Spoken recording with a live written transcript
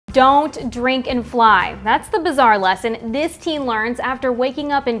Don't drink and fly. That's the bizarre lesson this teen learns after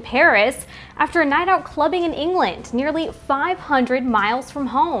waking up in Paris after a night out clubbing in England, nearly 500 miles from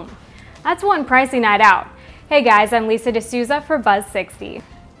home. That's one pricey night out. Hey guys, I'm Lisa D'Souza for Buzz 60.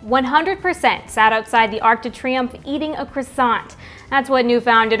 100% sat outside the Arc de Triomphe eating a croissant. That's what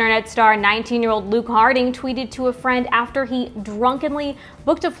newfound internet star 19-year-old Luke Harding tweeted to a friend after he drunkenly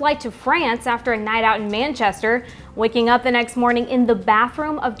booked a flight to France after a night out in Manchester, waking up the next morning in the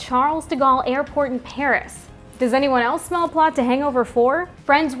bathroom of Charles de Gaulle Airport in Paris. Does anyone else smell a plot to hangover 4?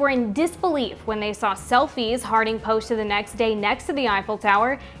 Friends were in disbelief when they saw selfies Harding posted the next day next to the Eiffel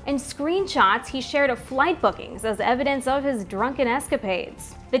Tower and screenshots he shared of flight bookings as evidence of his drunken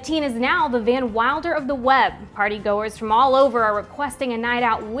escapades. The teen is now the Van Wilder of the web. Partygoers from all over are requesting a night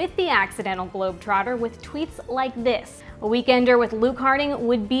out with the accidental globetrotter with tweets like this: "A weekender with Luke Harding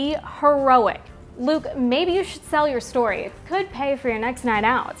would be heroic." Luke, maybe you should sell your story. It could pay for your next night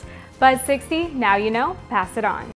out. Buzz 60, now you know, pass it on.